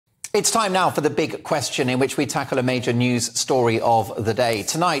It's time now for the big question, in which we tackle a major news story of the day.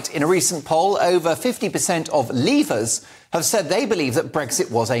 Tonight, in a recent poll, over 50% of Leavers have said they believe that Brexit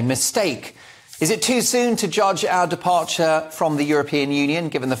was a mistake. Is it too soon to judge our departure from the European Union,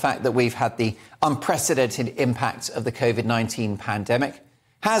 given the fact that we've had the unprecedented impact of the COVID-19 pandemic?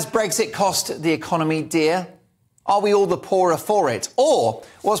 Has Brexit cost the economy dear? Are we all the poorer for it? Or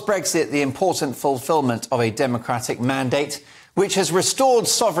was Brexit the important fulfilment of a democratic mandate which has restored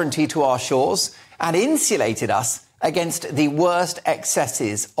sovereignty to our shores and insulated us against the worst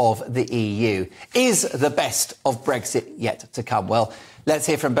excesses of the EU? Is the best of Brexit yet to come? Well, let's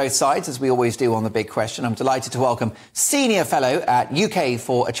hear from both sides, as we always do on The Big Question. I'm delighted to welcome Senior Fellow at UK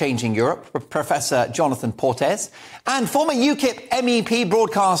for a Changing Europe, Professor Jonathan Portes, and former UKIP MEP,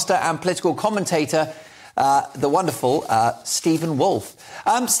 broadcaster and political commentator, the wonderful Steven Woolfe.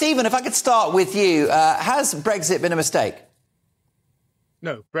 Steven, if I could start with you, has Brexit been a mistake?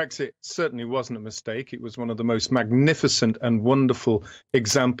 No, Brexit certainly wasn't a mistake. It was one of the most magnificent and wonderful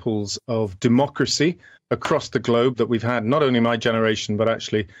examples of democracy across the globe that we've had, not only my generation, but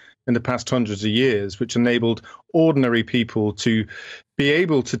actually in the past hundreds of years, which enabled ordinary people to be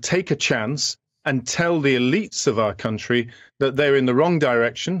able to take a chance and tell the elites of our country that they're in the wrong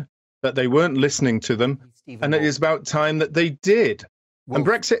direction, that they weren't listening to them, and it is about time that they did. And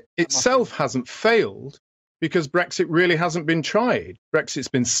Brexit itself hasn't failed, because Brexit really hasn't been tried. Brexit's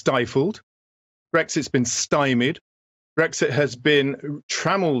been stifled. Brexit's been stymied. Brexit has been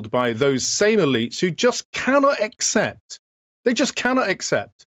trammeled by those same elites who just cannot accept, they just cannot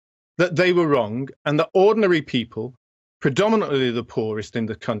accept that they were wrong, and that ordinary people, predominantly the poorest in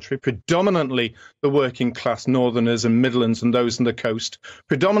the country, predominantly the working class Northerners and Midlands and those on the coast,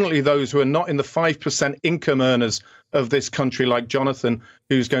 predominantly those who are not in the 5% income earners of this country, like Jonathan,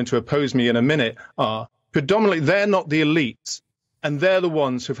 who's going to oppose me in a minute, are. Predominantly, they're not the elites, and they're the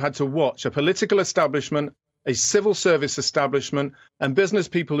ones who've had to watch a political establishment, a civil service establishment, and business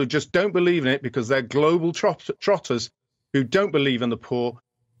people who just don't believe in it because they're global trotters who don't believe in the poor,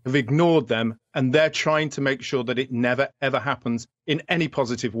 have ignored them, and they're trying to make sure that it never, ever happens in any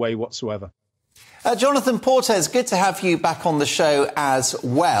positive way whatsoever. Jonathan Portes, good to have you back on the show as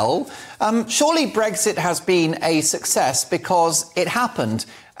well. Surely Brexit has been a success because it happened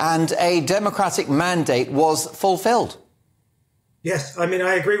and a democratic mandate was fulfilled. Yes, I mean,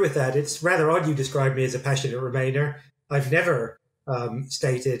 I agree with that. It's rather odd you describe me as a passionate Remainer. I've never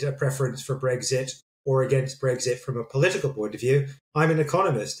stated a preference for Brexit or against Brexit from a political point of view. I'm an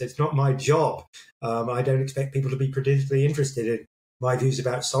economist. It's not my job. I don't expect people to be particularly interested in my views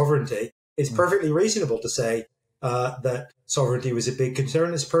about sovereignty. It's perfectly reasonable to say that sovereignty was a big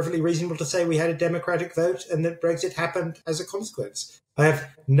concern. It's perfectly reasonable to say we had a democratic vote and that Brexit happened as a consequence. I have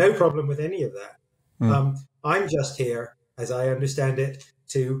no problem with any of that. I'm just here, as I understand it,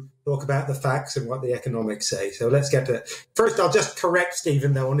 to talk about the facts and what the economics say. So let's get to it. First, I'll just correct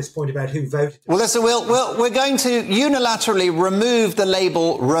Stephen, though, on his point about who voted. Well, listen, we're going to unilaterally remove the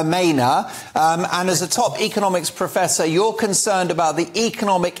label Remainer. And as a top economics professor, you're concerned about the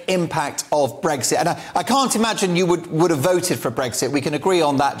economic impact of Brexit. And I can't imagine you would have voted for Brexit. We can agree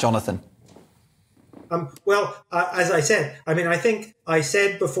on that, Jonathan. As I said, I mean, I think I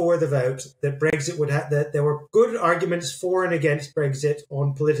said before the vote that Brexit would have, that there were good arguments for and against Brexit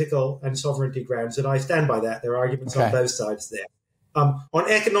on political and sovereignty grounds, and I stand by that. There are arguments on both sides there. On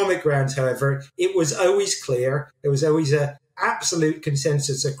economic grounds, however, it was always clear, there was always an absolute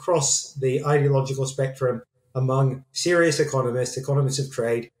consensus across the ideological spectrum among serious economists of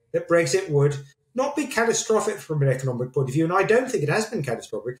trade, that Brexit would not be catastrophic from an economic point of view, and I don't think it has been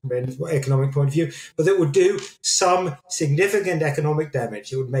catastrophic from an economic point of view, but it would do some significant economic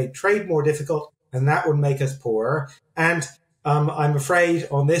damage. It would make trade more difficult, and that would make us poorer. And I'm afraid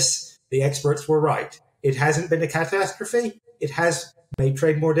on this, the experts were right. It hasn't been a catastrophe. It has made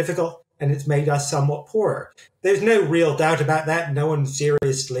trade more difficult, and it's made us somewhat poorer. There's no real doubt about that. No one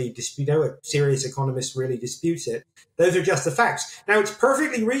seriously a serious economist really disputes it. Those are just the facts. Now, it's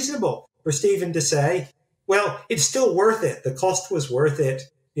perfectly reasonable for Stephen to say, well, it's still worth it. The cost was worth it,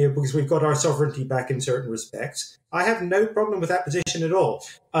 because we've got our sovereignty back in certain respects. I have no problem with that position at all.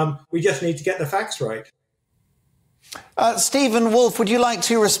 We just need to get the facts right. Steven Woolfe, would you like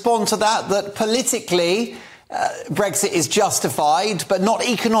to respond to that politically Brexit is justified, but not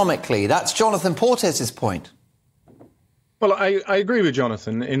economically? That's Jonathan Portes' point. Well, I agree with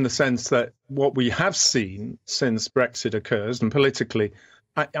Jonathan in the sense that what we have seen since Brexit occurs, and politically,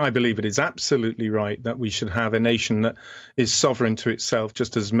 I believe it is absolutely right that we should have a nation that is sovereign to itself,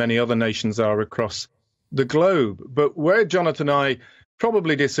 just as many other nations are across the globe. But where Jonathan and I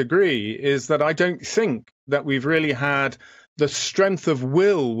probably disagree is that I don't think that we've really had the strength of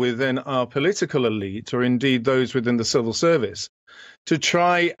will within our political elite, or indeed those within the civil service, to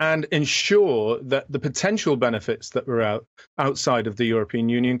try and ensure that the potential benefits that were outside of the European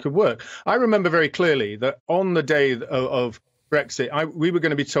Union could work. I remember very clearly that on the day of Brexit, we were going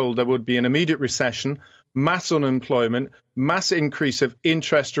to be told there would be an immediate recession, mass unemployment, mass increase of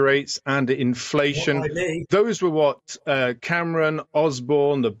interest rates and inflation. Those were what Cameron,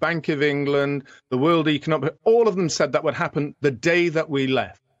 Osborne, the Bank of England, the World Economic, all of them said that would happen the day that we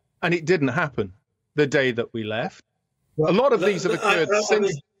left. And it didn't happen the day that we left. A lot of these have occurred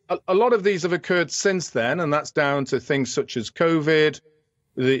since. A lot of these have occurred since then, and that's down to things such as COVID,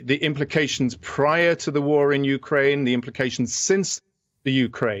 the implications prior to the war in Ukraine, the implications since the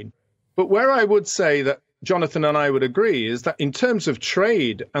Ukraine. But where I would say that Jonathan and I would agree is that in terms of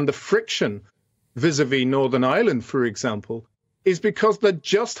trade and the friction vis-a-vis Northern Ireland, for example, is because there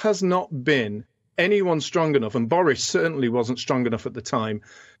just has not been anyone strong enough, and Boris certainly wasn't strong enough at the time,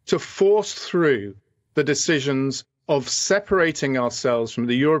 to force through the decisions of separating ourselves from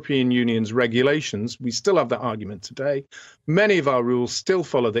the European Union's regulations. We still have that argument today. Many of our rules still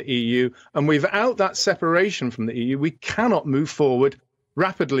follow the EU, and without that separation from the EU, we cannot move forward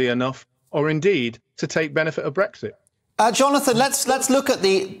rapidly enough, or indeed to take benefit of Brexit. Jonathan, let's look at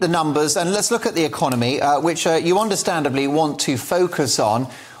the numbers and let's look at the economy, which you understandably want to focus on.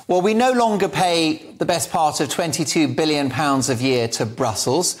 Well, we no longer pay the best part of £22 billion a year to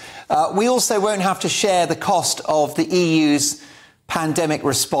Brussels. We also won't have to share the cost of the EU's pandemic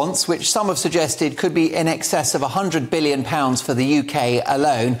response, which some have suggested could be in excess of £100 billion for the UK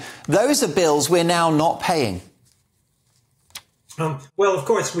alone. Those are bills we're now not paying. Well, of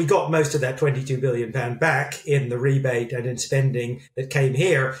course, we got most of that £22 billion back in the rebate and in spending that came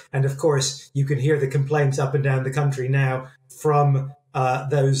here. And of course, you can hear the complaints up and down the country now from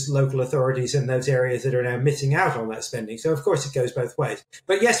those local authorities in those areas that are now missing out on that spending. So, of course, it goes both ways.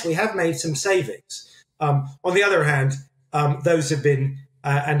 But yes, we have made some savings. On the other hand, those have been,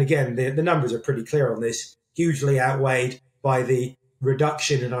 and again, the numbers are pretty clear on this, hugely outweighed by the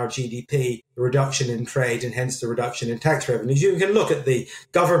reduction in our GDP, the reduction in trade, and hence the reduction in tax revenues. You can look at the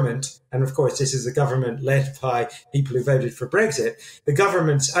government, and of course this is a government led by people who voted for Brexit, the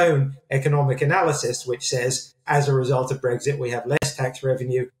government's own economic analysis, which says as a result of Brexit we have less tax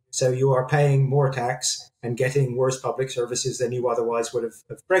revenue, so you are paying more tax and getting worse public services than you otherwise would have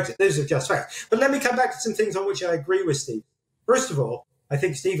of Brexit. Those are just facts. But let me come back to some things on which I agree with Steve. First of all, I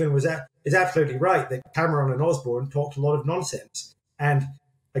think Stephen is absolutely right that Cameron and Osborne talked a lot of nonsense. And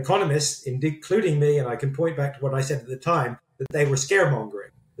economists, including me, and I can point back to what I said at the time, that they were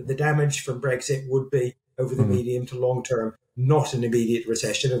scaremongering, that the damage from Brexit would be over the medium to long term, not an immediate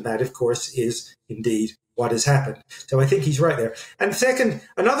recession. And that, of course, is indeed what has happened. So I think he's right there. And second,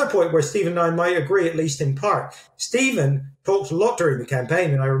 another point where Stephen and I might agree, at least in part. Stephen talked a lot during the campaign,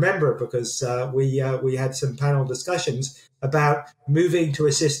 and I remember because we had some panel discussions about moving to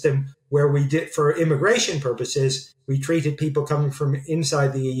a system where we did, for immigration purposes, we treated people coming from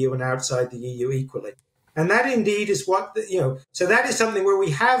inside the EU and outside the EU equally. And that indeed is what, so that is something where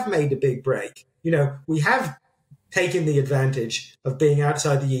we have made a big break. We have taken the advantage of being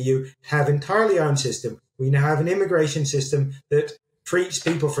outside the EU, have entirely our own system. We now have an immigration system that treats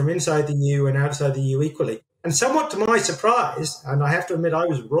people from inside the EU and outside the EU equally. And somewhat to my surprise, and I have to admit I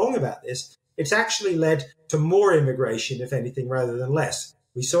was wrong about this, it's actually led to more immigration, if anything, rather than less.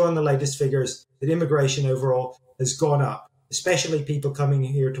 We saw in the latest figures that immigration overall has gone up, especially people coming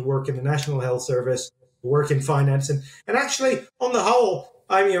here to work in the National Health Service, to work in finance. And actually, on the whole,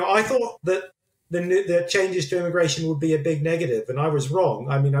 I thought that the changes to immigration would be a big negative, and I was wrong.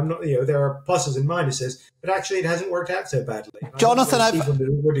 I'm not, there are pluses and minuses, but actually it hasn't worked out so badly. Jonathan,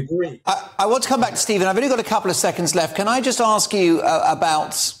 Stephen would agree. I want to come back to Stephen. I've only got a couple of seconds left. Can I just ask you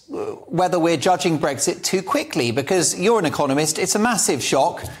about whether we're judging Brexit too quickly? Because you're an economist. It's a massive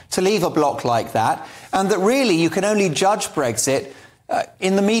shock to leave a bloc like that, and that really you can only judge Brexit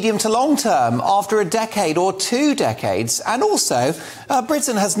in the medium to long term, after a decade or 2 decades. And also,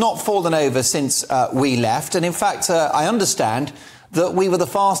 Britain has not fallen over since we left. And in fact, I understand that we were the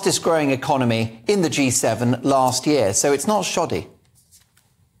fastest growing economy in the G7 last year. So it's not shoddy.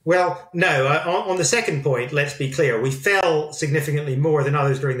 Well, no. On the second point, let's be clear. We fell significantly more than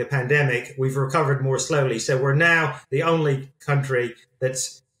others during the pandemic. We've recovered more slowly. So we're now the only country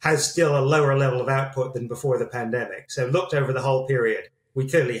has still a lower level of output than before the pandemic. So looked over the whole period, we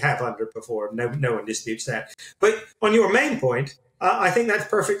clearly have underperformed. No one disputes that. But on your main point, I think that's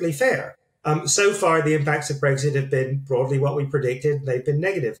perfectly fair. So far, the impacts of Brexit have been broadly what we predicted. They've been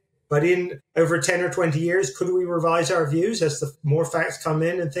negative. But in over 10 or 20 years, could we revise our views as the more facts come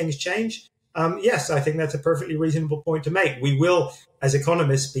in and things change? yes, I think that's a perfectly reasonable point to make. We will, as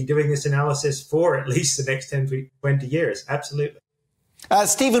economists, be doing this analysis for at least the next 10 to 20 years. Absolutely.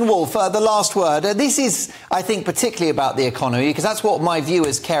 Steven Woolfe, the last word. This is, I think, particularly about the economy, because that's what my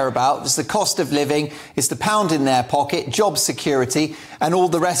viewers care about. It's the cost of living, it's the pound in their pocket, job security, and all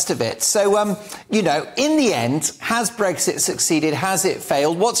the rest of it. So, in the end, has Brexit succeeded? Has it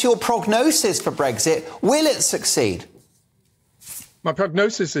failed? What's your prognosis for Brexit? Will it succeed? My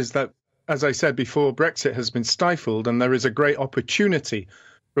prognosis is that, as I said before, Brexit has been stifled and there is a great opportunity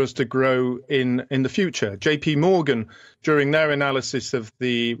for us to grow in the future. JP Morgan, during their analysis of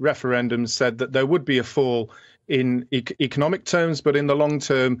the referendum, said that there would be a fall in economic terms, but in the long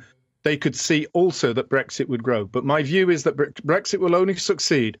term, they could see also that Brexit would grow. But my view is that Brexit will only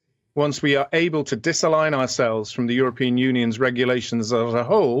succeed once we are able to disalign ourselves from the European Union's regulations as a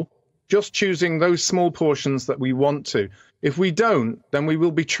whole, just choosing those small portions that we want to. If we don't, then we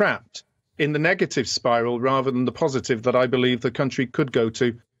will be trapped in the negative spiral rather than the positive that I believe the country could go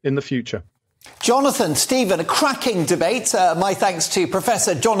to in the future. Jonathan, Stephen, a cracking debate. My thanks to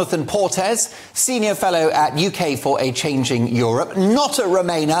Professor Jonathan Portes, Senior Fellow at UK for a Changing Europe. Not a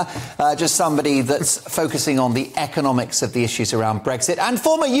Remainer, just somebody that's focusing on the economics of the issues around Brexit. And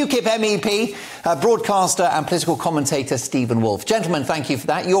former UKIP MEP, broadcaster and political commentator Steven Woolfe. Gentlemen, thank you for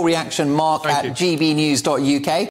that. Your reaction, Mark, at gbnews.uk.